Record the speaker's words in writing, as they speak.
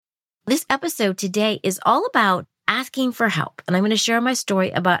This episode today is all about asking for help. And I'm going to share my story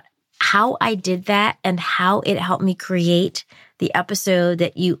about how I did that and how it helped me create the episode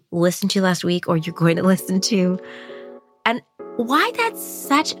that you listened to last week or you're going to listen to, and why that's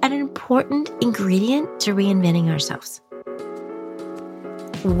such an important ingredient to reinventing ourselves.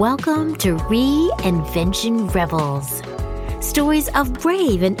 Welcome to Reinvention Rebels. Stories of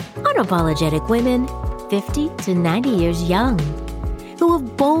brave and unapologetic women, 50 to 90 years young, who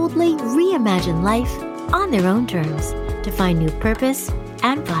have boldly reimagined life on their own terms to find new purpose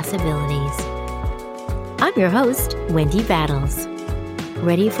and possibilities. I'm your host, Wendy Battles.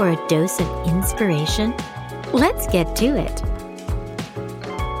 Ready for a dose of inspiration? Let's get to it.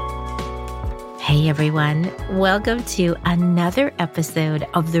 Hey everyone, welcome to another episode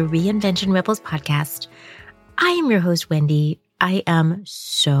of the Reinvention Rebels podcast. I am your host, Wendy. I am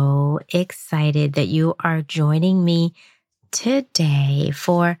so excited that you are joining me today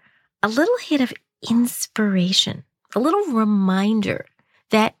for a little hit of inspiration, a little reminder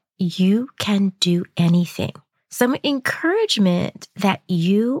that you can do anything, some encouragement that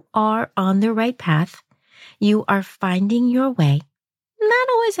you are on the right path, you are finding your way, not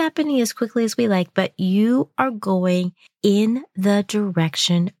always happening as quickly as we like, but you are going in the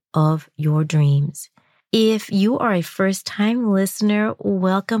direction of your dreams. If you are a first-time listener,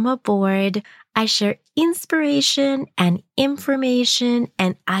 welcome aboard. I share inspiration and information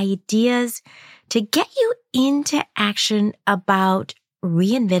and ideas to get you into action about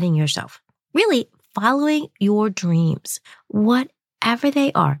reinventing yourself, really following your dreams, whatever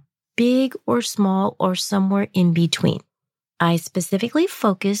they are, big or small or somewhere in between. I specifically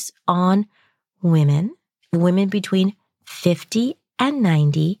focus on women between 50 and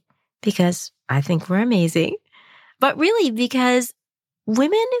 90, because I think we're amazing, but really because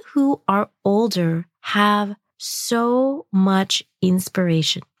women who are older have so much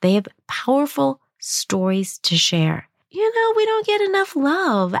inspiration. They have powerful stories to share. You know, we don't get enough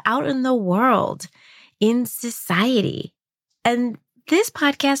love out in the world, in society. And this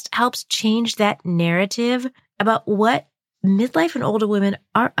podcast helps change that narrative about what midlife and older women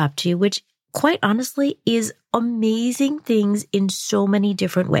are up to, which quite honestly is amazing things in so many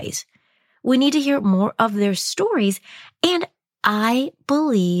different ways. We need to hear more of their stories, and I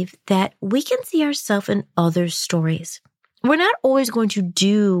believe that we can see ourselves in others' stories. We're not always going to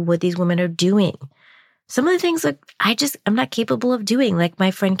do what these women are doing. Some of the things that I'm not capable of doing, like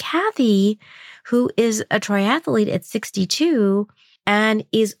my friend Kathy, who is a triathlete at 62 and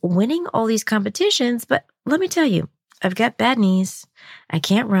is winning all these competitions. But let me tell you, I've got bad knees. I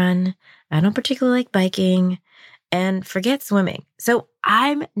can't run. I don't particularly like biking, and forget swimming. So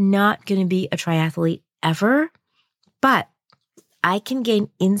I'm not going to be a triathlete ever, but I can gain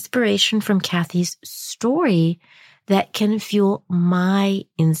inspiration from Kathy's story that can fuel my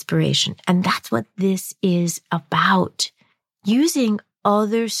inspiration. And that's what this is about. Using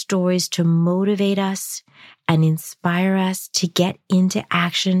other stories to motivate us and inspire us to get into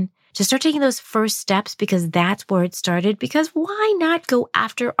action, to start taking those first steps, because that's where it started. Because why not go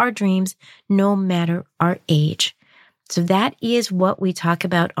after our dreams no matter our age? So that is what we talk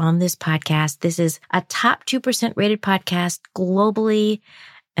about on this podcast. This is a top 2% rated podcast globally.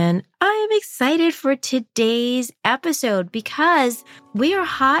 And I am excited for today's episode because we are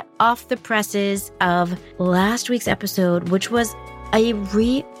hot off the presses of last week's episode, which was a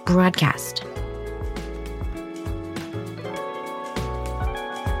rebroadcast.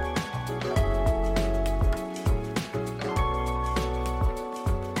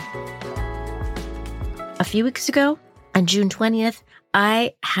 A few weeks ago, on June 20th,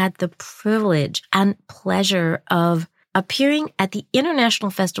 I had the privilege and pleasure of appearing at the International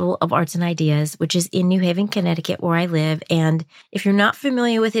Festival of Arts and Ideas, which is in New Haven, Connecticut, where I live. And if you're not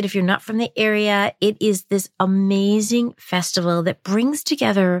familiar with it, if you're not from the area, it is this amazing festival that brings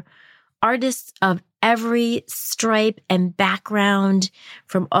together artists of every stripe and background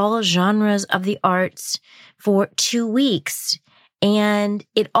from all genres of the arts for 2 weeks. And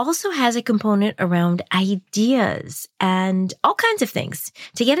it also has a component around ideas and all kinds of things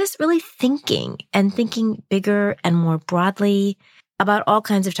to get us really thinking and thinking bigger and more broadly about all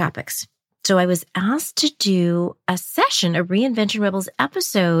kinds of topics. So I was asked to do a session, a Reinvention Rebels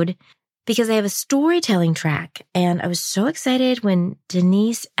episode, because I have a storytelling track. And I was so excited when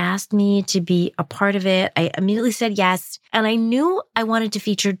Denise asked me to be a part of it. I immediately said yes. And I knew I wanted to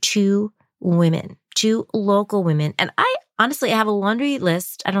feature two women, two local women. And I honestly have a laundry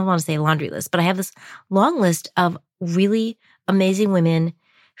list. I don't want to say a laundry list, but I have this long list of really amazing women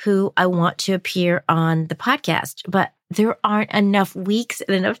who I want to appear on the podcast. But there aren't enough weeks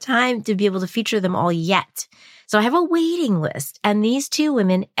and enough time to be able to feature them all yet. So I have a waiting list. And these two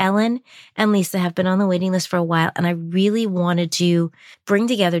women, Ellen and Lisa, have been on the waiting list for a while. And I really wanted to bring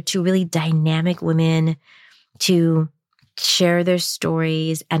together two really dynamic women to share their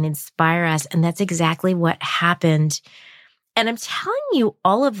stories and inspire us. And that's exactly what happened. And I'm telling you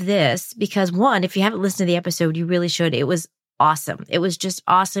all of this because, one, if you haven't listened to the episode, you really should. It was awesome. It was just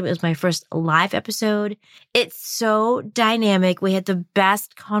awesome. It was my first live episode. It's so dynamic. We had the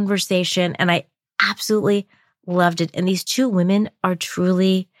best conversation and I absolutely loved it. And these two women are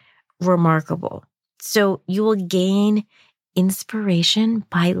truly remarkable. So you will gain inspiration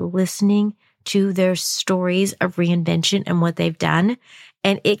by listening to their stories of reinvention and what they've done.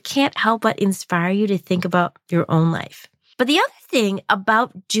 And it can't help but inspire you to think about your own life. But the other thing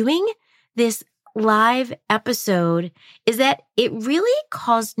about doing this live episode is that it really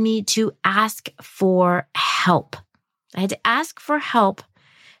caused me to ask for help. I had to ask for help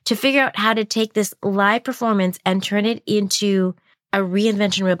to figure out how to take this live performance and turn it into a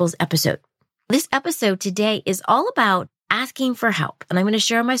Reinvention Rebels episode. This episode today is all about asking for help. And I'm going to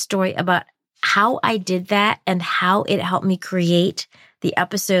share my story about how I did that and how it helped me create the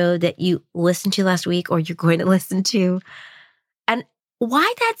episode that you listened to last week or you're going to listen to, and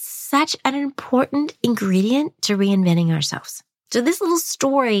why that's such an important ingredient to reinventing ourselves. So this little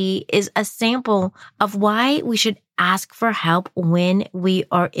story is a sample of why we should ask for help when we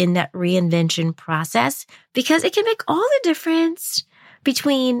are in that reinvention process, because it can make all the difference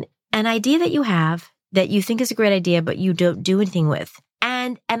between an idea that you have that you think is a great idea, but you don't do anything with,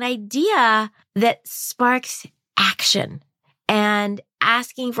 and an idea that sparks action. And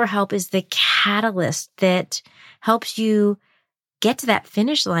asking for help is the catalyst that helps you get to that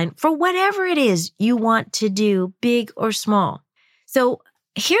finish line for whatever it is you want to do, big or small. So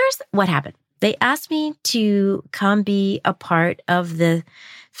here's what happened. They asked me to come be a part of the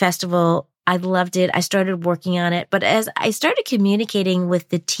festival. I loved it. I started working on it. But as I started communicating with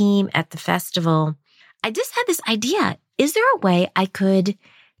the team at the festival, I just had this idea. Is there a way I could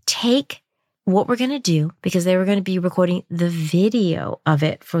take what we're going to do, because they were going to be recording the video of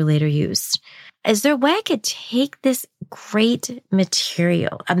it for later use? Is there a way I could take this great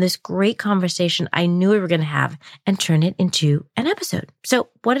material and this great conversation I knew we were going to have and turn it into an episode? So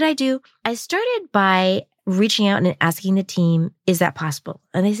what did I do? I started by reaching out and asking the team, is that possible?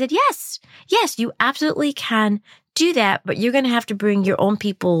 And they said, yes, you absolutely can do that, but you're going to have to bring your own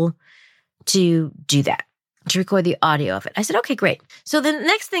people to do that, to record the audio of it. I said, okay, great. So the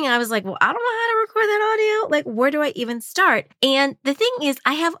next thing I was like, well, I don't know how to record that audio. Like, where do I even start? And the thing is,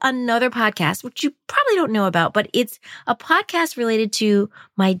 I have another podcast, which you probably don't know about, but it's a podcast related to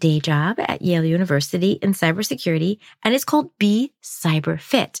my day job at Yale University in cybersecurity. And it's called Be Cyber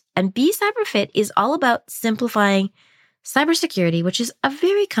Fit. And Be Cyber Fit is all about simplifying cybersecurity, which is a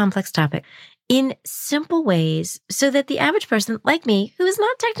very complex topic, in simple ways so that the average person like me, who is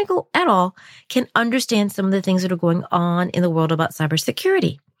not technical at all, can understand some of the things that are going on in the world about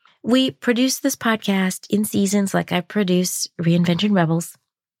cybersecurity. We produce this podcast in seasons, like I produce Reinvention Rebels.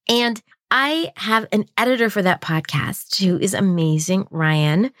 And I have an editor for that podcast who is amazing,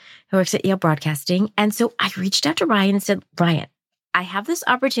 Ryan, who works at Yale Broadcasting. And so I reached out to Ryan and said, Ryan, I have this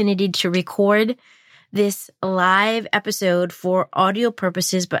opportunity to record this live episode for audio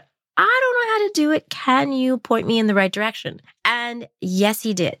purposes, but I don't know how to do it. Can you point me in the right direction? And yes,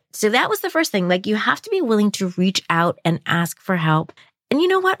 he did. So that was the first thing. Like, you have to be willing to reach out and ask for help. And you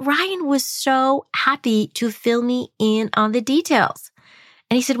know what? Ryan was so happy to fill me in on the details.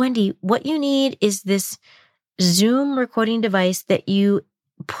 And he said, Wendy, what you need is this Zoom recording device that you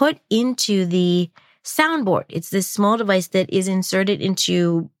put into the soundboard. It's this small device that is inserted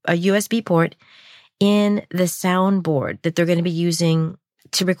into a USB port in the soundboard that they're going to be using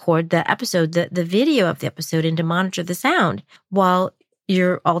to record the episode, the video of the episode, and to monitor the sound while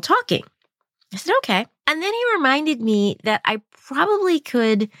you're all talking. I said, okay. And then he reminded me that I probably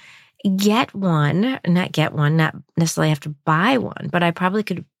could not necessarily have to buy one, but I probably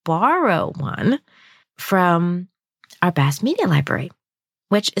could borrow one from our Bass Media Library,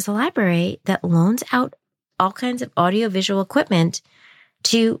 which is a library that loans out all kinds of audiovisual equipment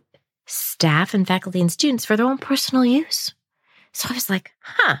to staff and faculty and students for their own personal use. So I was like,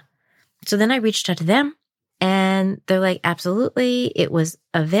 So then I reached out to them and they're like, absolutely, it was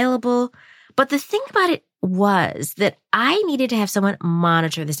available. But the thing about it was that I needed to have someone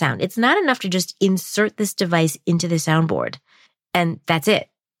monitor the sound. It's not enough to just insert this device into the soundboard and that's it.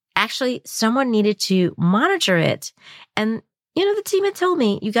 Actually, someone needed to monitor it. And, the team had told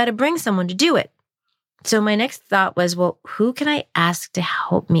me, you got to bring someone to do it. So my next thought was, well, who can I ask to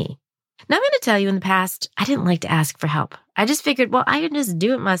help me? Now, I'm going to tell you, in the past, I didn't like to ask for help. I just figured, well, I can just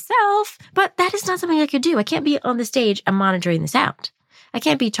do it myself, but that is not something I could do. I can't be on the stage and monitoring the sound. I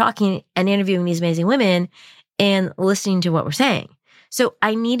can't be talking and interviewing these amazing women and listening to what we're saying. So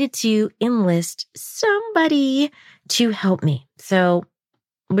I needed to enlist somebody to help me. So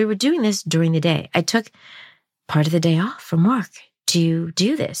we were doing this during the day. I took part of the day off from work to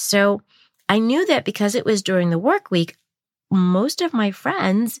do this. So I knew that because it was during the work week, most of my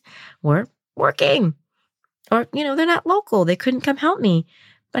friends were working or, they're not local. They couldn't come help me.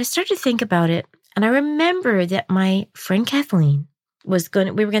 But I started to think about it. And I remember that my friend Kathleen we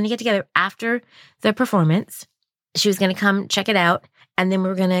were going to get together after the performance. She was going to come check it out. And then we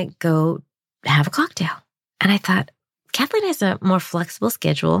were going to go have a cocktail. And I thought, Kathleen has a more flexible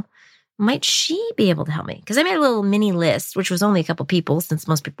schedule. Might she be able to help me? Because I made a little mini list, which was only a couple people since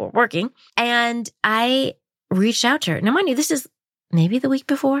most people were working. And I reached out to her. Now, mind you, this is maybe the week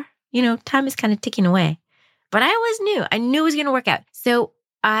before. Time is kind of ticking away. But I always knew. I knew it was going to work out. So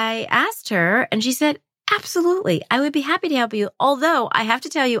I asked her and she said, absolutely. I would be happy to help you. Although I have to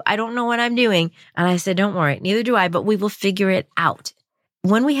tell you, I don't know what I'm doing. And I said, don't worry. Neither do I, but we will figure it out.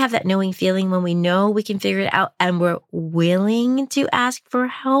 When we have that knowing feeling, when we know we can figure it out and we're willing to ask for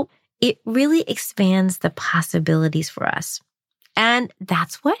help, it really expands the possibilities for us. And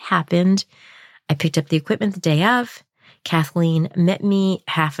that's what happened. I picked up the equipment the day of. Kathleen met me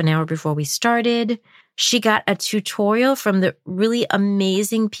half an hour before we started. She got a tutorial from the really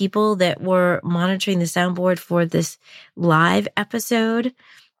amazing people that were monitoring the soundboard for this live episode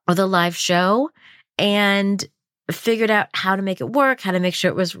or the live show and figured out how to make it work, how to make sure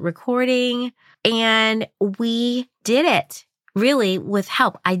it was recording. And we did it really with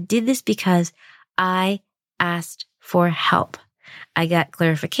help. I did this because I asked for help. I got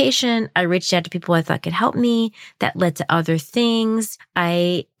clarification. I reached out to people I thought could help me. That led to other things.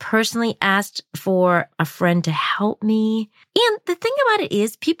 I personally asked for a friend to help me. And the thing about it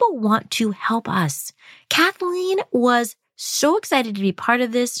is people want to help us. Kathleen was so excited to be part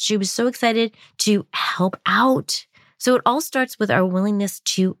of this. She was so excited to help out. So it all starts with our willingness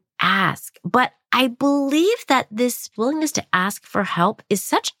to ask. But I believe that this willingness to ask for help is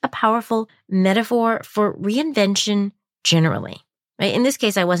such a powerful metaphor for reinvention generally. Right? In this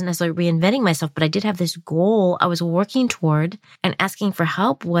case, I wasn't necessarily reinventing myself, but I did have this goal I was working toward, and asking for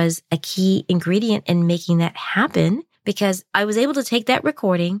help was a key ingredient in making that happen because I was able to take that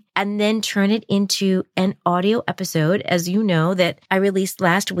recording and then turn it into an audio episode, as you know, that I released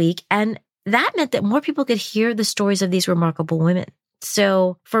last week. And that meant that more people could hear the stories of these remarkable women.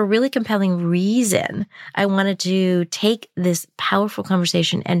 So for a really compelling reason, I wanted to take this powerful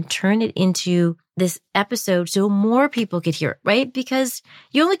conversation and turn it into this episode so more people could hear it, right? Because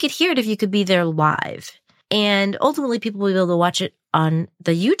you only could hear it if you could be there live. And ultimately, people will be able to watch it on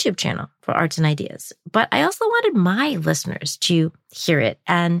the YouTube channel for Arts and Ideas. But I also wanted my listeners to hear it.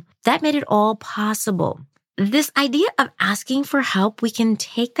 And that made it all possible. This idea of asking for help, we can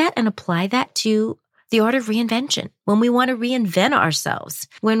take that and apply that to the art of reinvention. When we want to reinvent ourselves,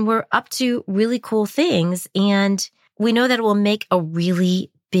 when we're up to really cool things and we know that it will make a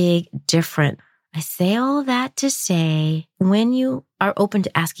really big difference. I say all that to say, when you are open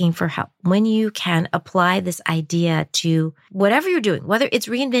to asking for help, when you can apply this idea to whatever you're doing, whether it's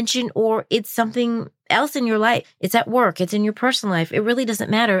reinvention or it's something else in your life, it's at work, it's in your personal life, it really doesn't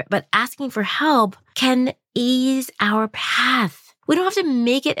matter. But asking for help can ease our path. We don't have to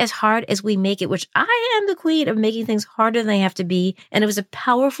make it as hard as we make it, which I am the queen of making things harder than they have to be. And it was a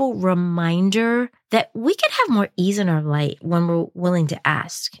powerful reminder that we can have more ease in our life when we're willing to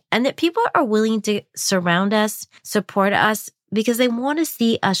ask, and that people are willing to surround us, support us, because they want to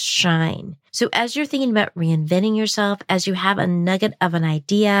see us shine. So as you're thinking about reinventing yourself, as you have a nugget of an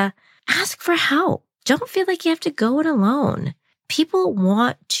idea, ask for help. Don't feel like you have to go it alone. People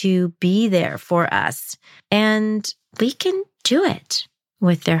want to be there for us, and we can do it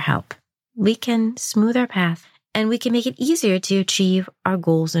with their help. We can smooth our path, and we can make it easier to achieve our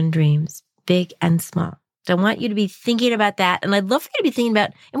goals and dreams, big and small. So I want you to be thinking about that. And I'd love for you to be thinking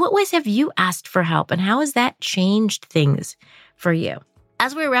about, in what ways have you asked for help, and how has that changed things for you?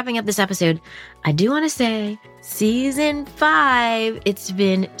 As we're wrapping up this episode, I do want to say season 5, it's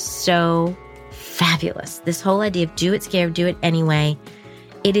been so fabulous. This whole idea of do it scared, do it anyway.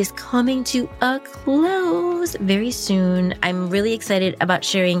 It is coming to a close very soon. I'm really excited about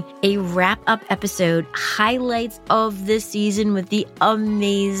sharing a wrap-up episode, highlights of this season with the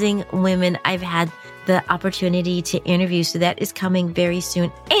amazing women I've had the opportunity to interview. So that is coming very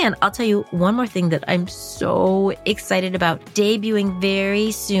soon. And I'll tell you one more thing that I'm so excited about. Debuting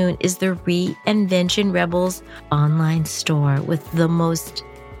very soon is the Reinvention Rebels online store with the most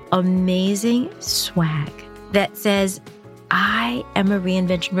amazing swag that says, I am a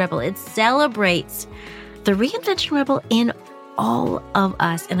Reinvention Rebel. It celebrates the Reinvention Rebel in all of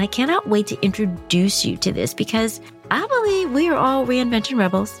us. And I cannot wait to introduce you to this because I believe we are all Reinvention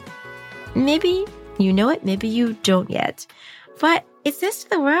Rebels. Maybe you know it, maybe you don't yet. But it says to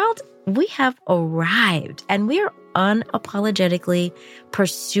the world, we have arrived and we are unapologetically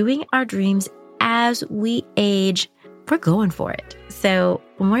pursuing our dreams as we age. We're going for it. So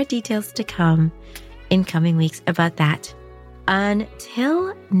more details to come in coming weeks about that.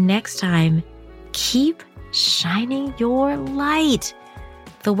 Until next time, keep shining your light.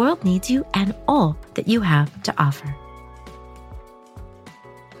 The world needs you and all that you have to offer.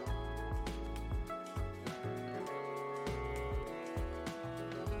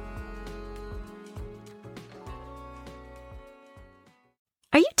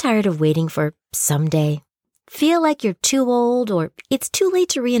 Are you tired of waiting for someday? Feel like you're too old or it's too late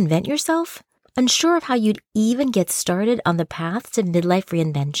to reinvent yourself? Unsure of how you'd even get started on the path to midlife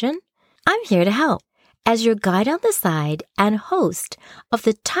reinvention? I'm here to help as your guide on the side and host of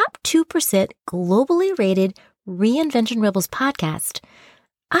the top 2% globally rated Reinvention Rebels podcast.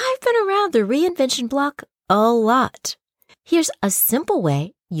 I've been around the reinvention block a lot. Here's a simple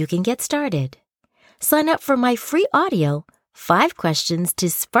way you can get started. Sign up for my free audio, 5 questions to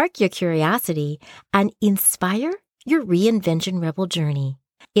spark your curiosity and inspire your Reinvention Rebel journey.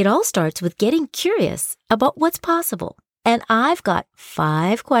 It all starts with getting curious about what's possible. And I've got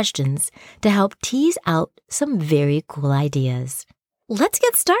 5 questions to help tease out some very cool ideas. Let's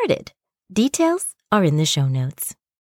get started. Details are in the show notes.